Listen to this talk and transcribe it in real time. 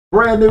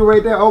Brand new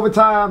right there,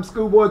 Overtime,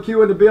 Schoolboy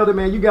Q in the building,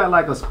 man. You got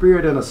like a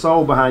spirit and a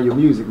soul behind your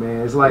music,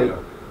 man. It's like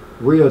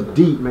real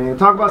deep, man.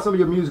 Talk about some of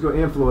your musical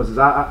influences.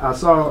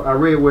 I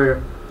read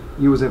where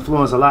you was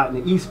influenced a lot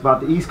in the East, about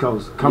the East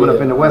Coast, coming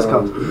up in the West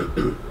Coast.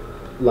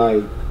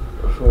 Like,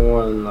 for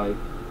one, like,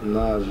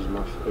 Nas is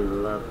my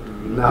favorite rapper.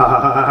 You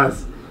know?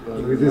 Nas.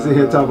 We just in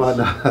here talking about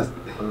Nas.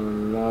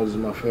 Nas is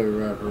my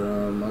favorite rapper.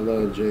 I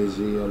love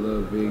Jay-Z, I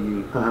love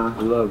Biggie, I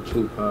love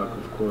Tupac,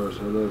 of course,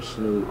 I love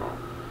Snoop.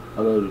 I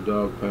love the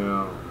Dog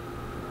Pound.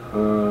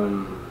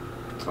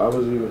 I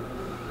was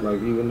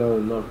even though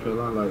in North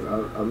Carolina, like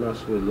I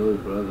mess with Lil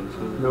Brother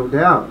too. No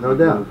doubt, no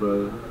doubt.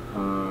 Lil Brother.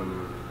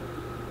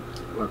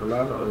 Like a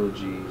lot of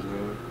OGs,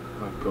 man.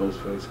 Like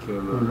Ghostface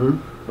Killer,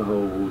 the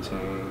whole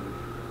Wu-Tang.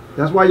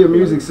 That's why your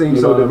music seems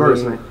so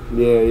diverse, man.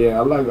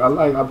 Yeah. I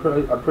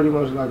pretty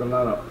much like a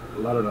lot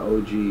of the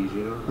OGs,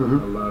 you know,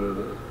 a lot of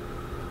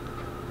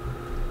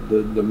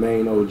the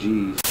main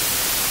OGs.